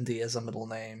like Cindy as a middle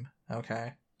name.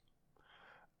 Okay.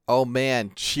 Oh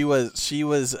man,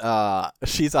 she's a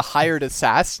hired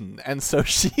assassin, and so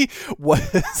she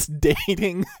was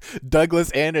dating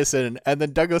Douglas Anderson, and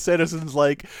then Douglas Anderson's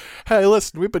like, hey,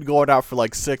 listen, we've been going out for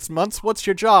like 6 months, what's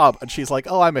your job? And she's like,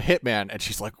 oh, I'm a hitman. And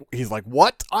he's like,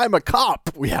 what? I'm a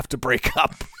cop. We have to break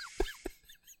up.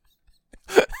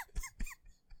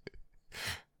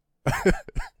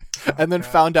 And then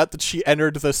found out that she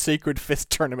entered the Sacred Fist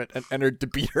tournament and entered to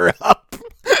beat her up.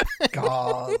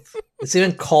 God. It's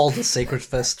even called the Sacred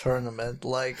Fist tournament.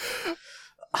 Like,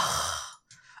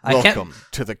 welcome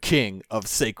to the king of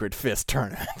Sacred Fist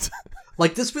tournament.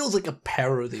 Like, this feels like a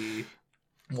parody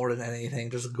more than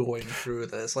anything, just going through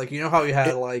this. Like, you know how you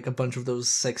had like a bunch of those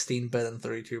 16-bit and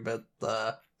 32-bit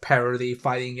parody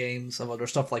fighting games of other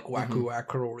stuff like Waku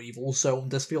Waku or Evil Zone?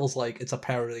 This feels like it's a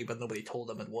parody, but nobody told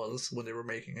them it was when they were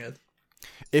making it.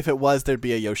 If it was, there'd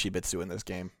be a Yoshibitsu in this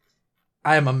game.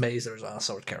 I am amazed there's a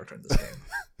sword character in this game.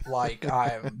 Like,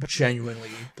 I'm genuinely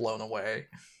blown away.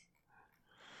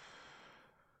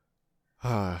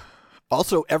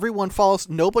 Also,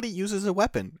 nobody uses a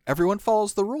weapon. Everyone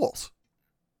follows the rules.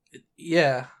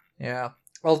 Yeah.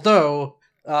 Although,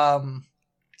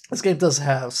 this game does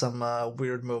have some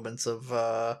weird moments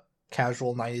of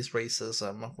casual 90s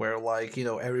racism, where, like,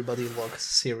 everybody looks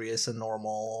serious and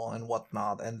normal and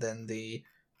whatnot, and then the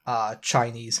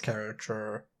Chinese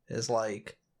character is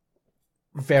like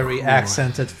very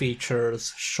accented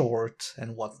features, short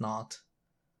and whatnot.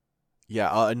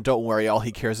 Yeah, and don't worry, all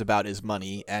he cares about is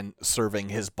money and serving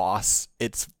his boss.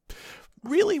 It's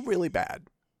really, really bad.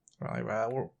 Right,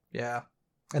 yeah.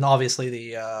 And obviously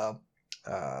the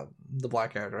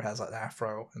black character has an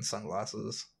afro and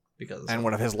sunglasses because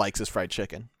one of his likes is fried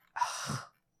chicken.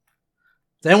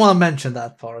 They didn't want to mention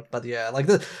that part, but yeah, like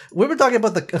we were talking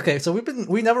about so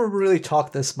we never really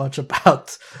talked this much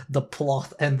about the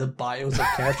plot and the bios of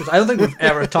characters. I don't think we've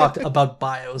ever talked about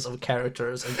bios of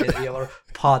characters in any other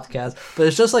podcast, but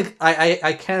it's just like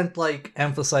I can't like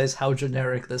emphasize how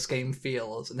generic this game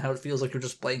feels and how it feels like you're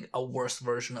just playing a worse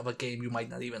version of a game you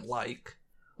might not even like.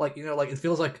 Like, you know, like it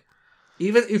feels like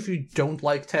even if you don't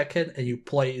like Tekken and you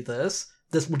play this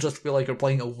will just feel like you're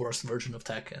playing a worse version of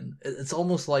Tekken. It's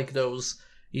almost like those,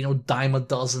 you know, dime a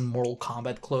dozen Mortal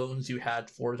Kombat clones you had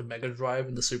for the Mega Drive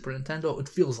and the Super Nintendo. It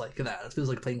feels like that. It feels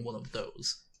like playing one of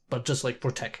those, but just like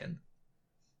for Tekken.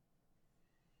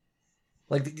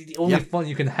 Like the only fun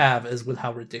you can have is with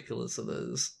how ridiculous it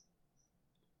is.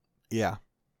 Yeah.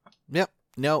 Yep.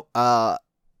 No.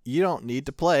 You don't need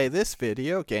to play this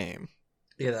video game.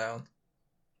 You know.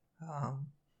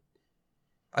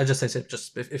 I just say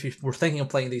just if you were thinking of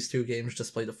playing these two games,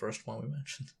 just play the first one we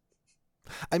mentioned.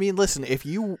 I mean, listen, if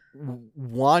you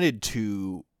wanted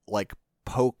to, like,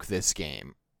 poke this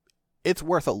game, it's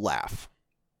worth a laugh.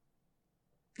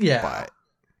 Yeah. But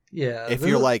yeah. If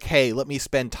you're like, hey, let me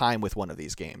spend time with one of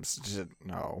these games,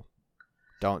 no.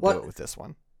 Don't do it with this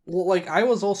one. Well, like, I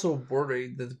was also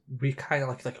worried that we kind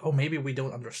of like, oh, maybe we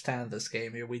don't understand this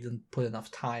game, or we didn't put enough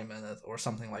time in it, or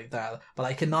something like that. But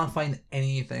I cannot find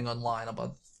anything online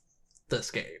about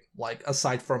this game, like,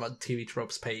 aside from a TV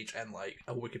Tropes page and, like,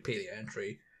 a Wikipedia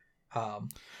entry. And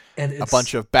it's a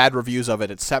bunch of bad reviews of it,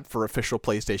 except for Official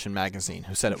PlayStation Magazine,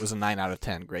 who said it was a 9 out of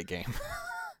 10. Great game.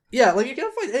 Yeah, like, you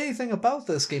can't find anything about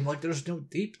this game. Like, there's no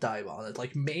deep dive on it.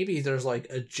 Like, maybe there's, like,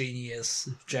 a genius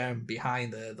gem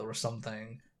behind it or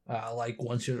something. Like,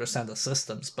 once you understand the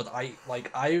systems. But I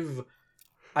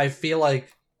feel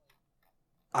like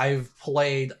I've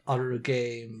played other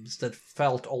games that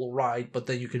felt alright, but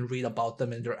then you can read about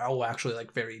them and they're actually,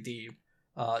 like, very deep.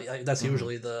 That's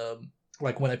usually the...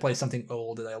 Like, when I play something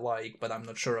old that I like, but I'm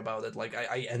not sure about it, like,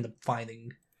 I end up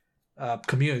finding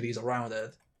communities around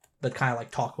it that kind of,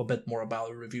 like, talk a bit more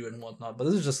about a review and whatnot. But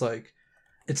this is just, like...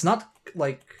 It's not,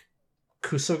 like,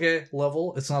 Kusoge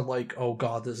level. It's not like, oh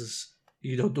god, this is...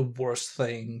 You know, the worst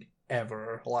thing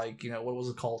ever. Like, you know, what was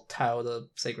it called? Tao, the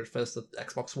Sacred Fist at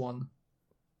Xbox One.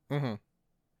 Mm-hmm.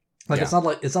 Like, yeah.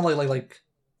 It's not like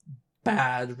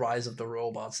bad Rise of the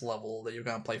Robots level that you're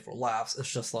gonna play for laughs.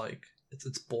 It's just like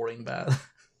it's boring bad.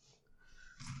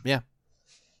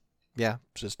 Yeah,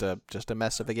 just a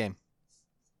mess of a game.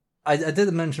 I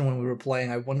did mention when we were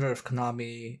playing. I wonder if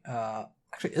Konami.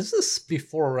 Actually, is this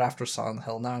before or after Silent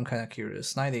Hill? Now I'm kind of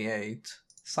curious. 98.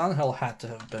 Silent Hill had to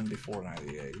have been before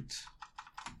 98.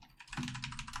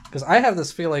 Because I have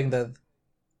this feeling that...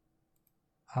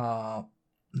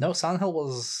 no, Silent Hill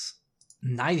was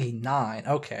 99.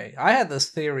 Okay. I had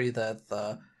this theory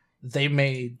that they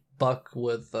made buck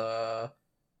with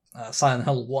Silent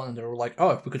Hill 1, and they were like,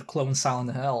 oh, if we could clone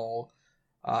Silent Hill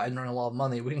and earn a lot of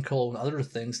money, we can clone other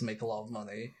things to make a lot of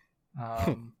money.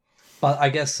 But I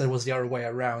guess it was the other way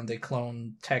around. They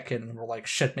cloned Tekken and were like,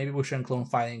 shit, maybe we shouldn't clone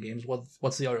fighting games.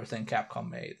 What's the other thing Capcom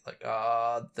made? Like,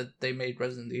 that they made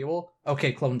Resident Evil?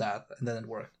 Okay, clone that. And then it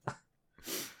worked.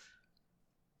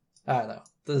 I don't know.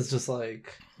 This is just,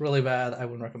 like, really bad. I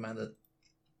wouldn't recommend it.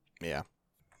 Yeah.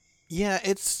 Yeah,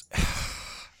 it's...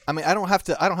 I mean, I don't have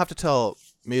to tell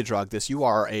Midrog this. You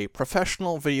are a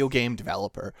professional video game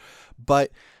developer. But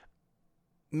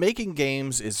making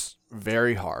games is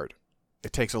very hard.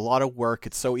 It takes a lot of work.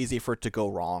 It's so easy for it to go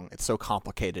wrong. It's so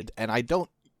complicated. And I don't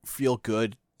feel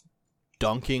good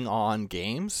dunking on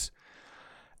games.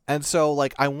 And so,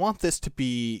 like, I want this to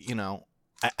be, you know...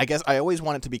 I guess I always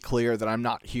want it to be clear that I'm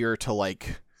not here to,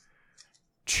 like,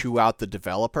 chew out the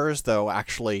developers, though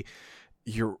actually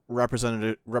your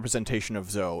representation of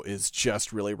Zoe is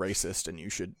just really racist and you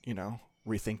should, you know,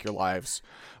 rethink your lives.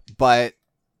 But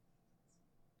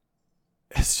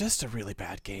it's just a really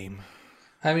bad game.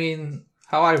 I mean...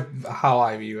 How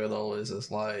I view it always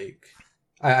is like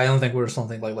I don't think we're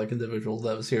something like individual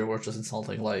devs here. We're just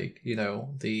insulting like, you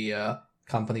know, the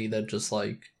company that just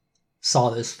like saw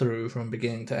this through from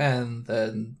beginning to end,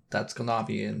 and that's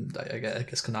Konami. And I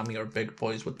guess Konami are big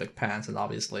boys with big pants, and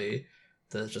obviously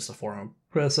there's just a form of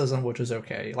criticism, which is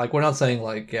okay. Like, we're not saying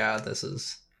like, yeah, this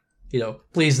is, you know,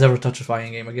 please never touch a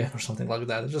fighting game again or something like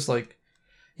that. It's just like,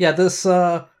 yeah, this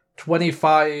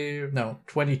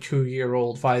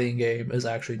 22-year-old fighting game is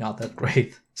actually not that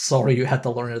great. Sorry you had to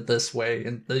learn it this way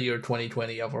in the year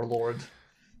 2020 of our Lord.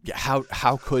 Yeah,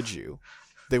 how could you?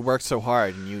 They worked so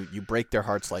hard, and you break their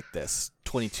hearts like this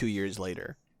 22 years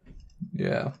later.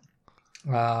 Yeah.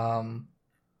 But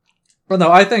no,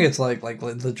 I think it's like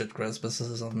legit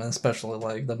criticism, and especially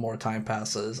like the more time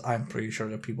passes, I'm pretty sure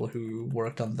the people who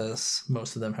worked on this,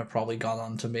 most of them have probably gone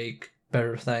on to make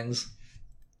better things.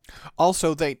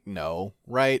 Also, they know,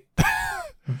 right?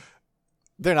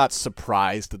 They're not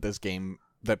surprised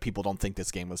that people don't think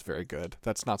this game was very good.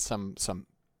 That's not some.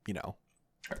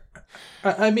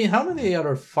 I mean, how many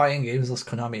other fighting games does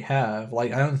Konami have?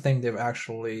 Like, I don't think they've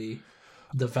actually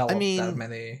developed that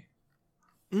many.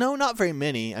 No, not very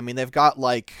many. I mean, they've got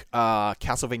like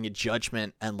Castlevania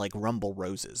Judgment and like Rumble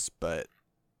Roses, but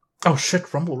oh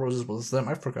shit, Rumble Roses was them.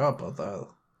 I forgot about that.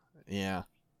 Yeah.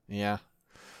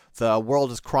 The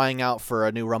world is crying out for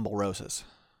a new Rumble Roses.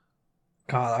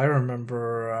 God, I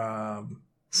remember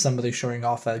somebody showing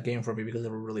off that game for me because they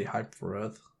were really hyped for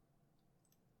it.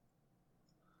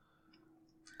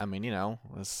 I mean,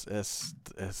 it's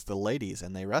the ladies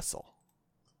and they wrestle.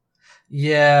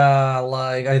 Yeah,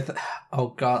 like oh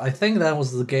god, I think that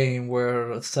was the game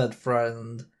where said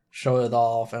friend showed it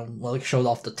off and like showed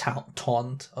off the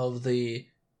taunt of the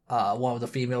one of the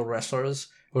female wrestlers,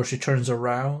 where she turns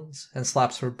around and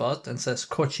slaps her butt and says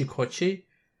 "kochi kochi,"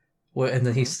 and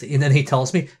then he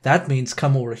tells me that means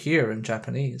 "come over here" in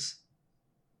Japanese.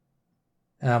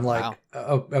 And I'm like, wow.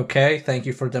 Oh, okay, thank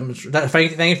you for demonstrating.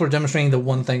 Thank you for demonstrating the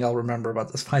one thing I'll remember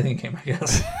about this fighting game, I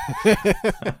guess.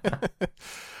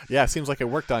 Yeah, it seems like it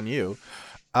worked on you.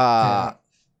 Yeah.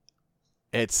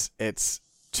 It's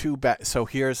too bad. So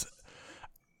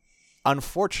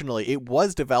unfortunately, it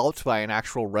was developed by an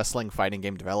actual wrestling fighting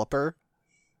game developer.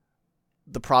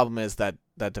 The problem is that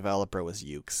developer was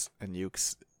Yuke's, and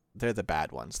Yuke's, they're the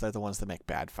bad ones. They're the ones that make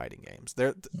bad fighting games.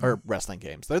 Or wrestling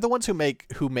games. They're the ones who make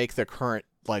the current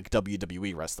like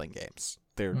WWE wrestling games.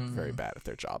 They're very bad at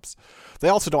their jobs. They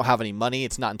also don't have any money.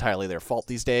 It's not entirely their fault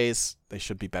these days. They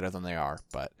should be better than they are.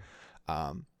 But,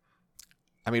 I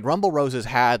mean, Rumble Roses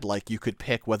had, like, you could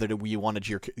pick whether you wanted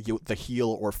the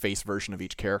heel or face version of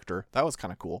each character. That was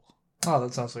kind of cool. Oh,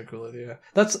 that sounds like a cool idea.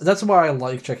 That's why I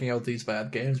like checking out these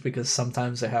bad games, because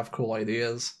sometimes they have cool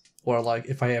ideas. Or, like,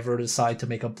 if I ever decide to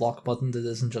make a block button that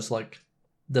isn't just, like,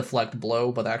 deflect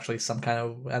blow, but actually some kind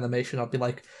of animation, I'll be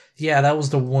like, yeah, that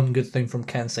was the one good thing from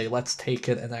Kensei. Let's take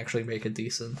it and actually make it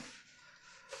decent.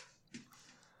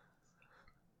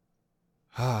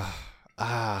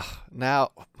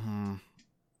 Now,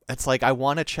 it's like I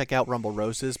want to check out Rumble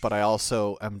Roses, but I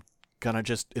also am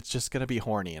it's just gonna be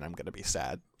horny and I'm gonna be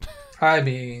sad. I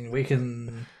mean, I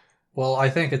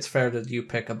think it's fair that you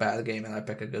pick a bad game and I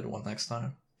pick a good one next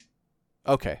time.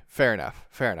 Okay, fair enough.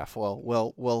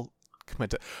 Well, we'll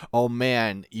commit to. Oh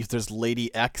man, if there's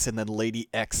Lady X and then Lady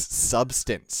X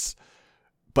Substance,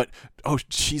 but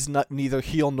she's neither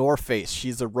heel nor face.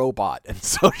 She's a robot, and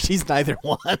so she's neither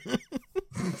one.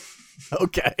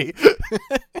 Okay.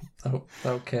 Oh,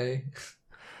 okay.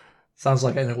 Sounds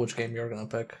like I know which game you're gonna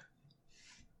pick.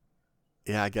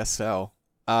 Yeah, I guess so.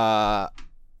 All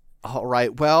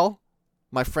right. Well,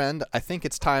 my friend, I think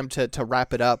it's time to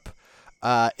wrap it up.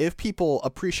 If people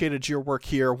appreciated your work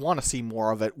here, want to see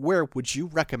more of it, where would you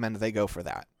recommend they go for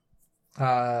that?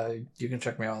 You can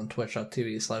check me out on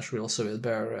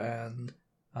twitch.tv/RealSovietBear and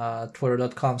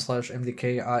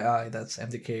twitter.com/MDKII. That's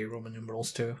MDK Roman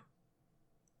numerals 2.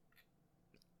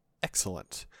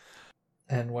 Excellent.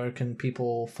 And where can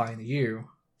people find you,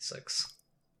 Six?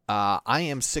 I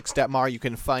am Sixdettmar. You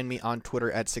can find me on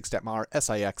Twitter at Sixdettmar,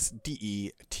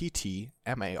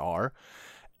 SIXDETTMAR.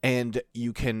 And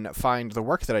you can find the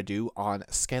work that I do on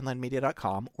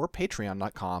scanlinemedia.com or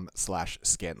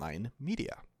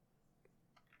patreon.com/scanlinemedia.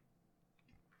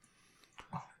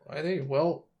 Alrighty,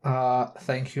 well,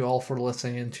 thank you all for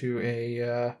listening to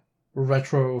a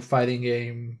retro fighting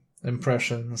game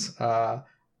impressions.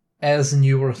 As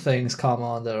newer things come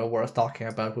on that are worth talking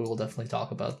about, we will definitely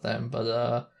talk about them.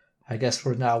 But I guess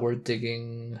for now we're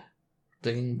digging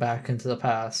back into the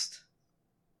past.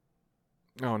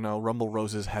 Oh no, Rumble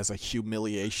Roses has a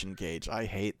humiliation gauge. I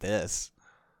hate this.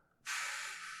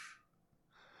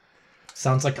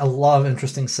 Sounds like a lot of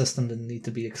interesting systems that need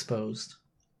to be exposed.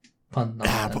 Pun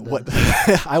not but what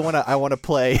I wanna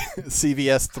play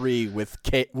CVS 3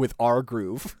 with R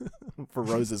Groove for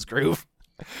Rose's Groove.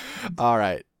 All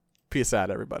right. Peace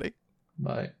out, everybody.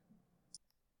 Bye.